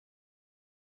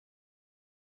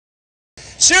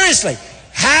Seriously,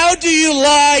 how do you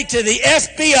lie to the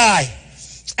FBI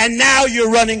and now you're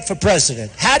running for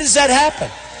president? How does that happen?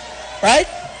 Right?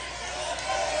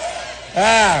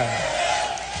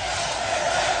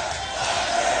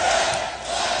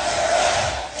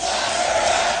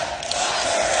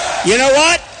 You know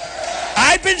what?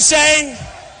 I've been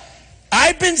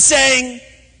saying,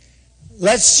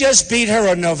 let's just beat her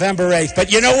on November 8th.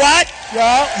 But you know what?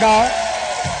 No.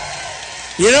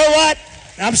 You know what?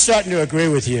 I'm starting to agree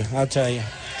with you, I'll tell you.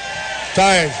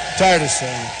 Tired of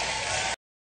saying it.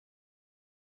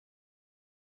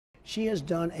 She has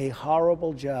done a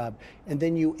horrible job. And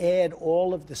then you add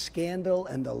all of the scandal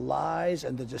and the lies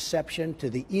and the deception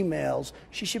to the emails.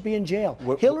 She should be in jail.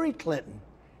 Hillary Clinton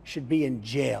should be in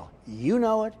jail. You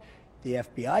know it. The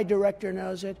FBI director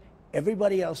knows it.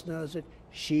 Everybody else knows it.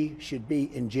 She should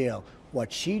be in jail.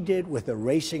 What she did with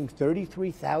erasing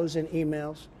 33,000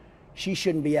 emails, she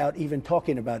shouldn't be out even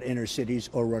talking about inner cities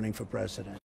or running for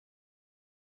president.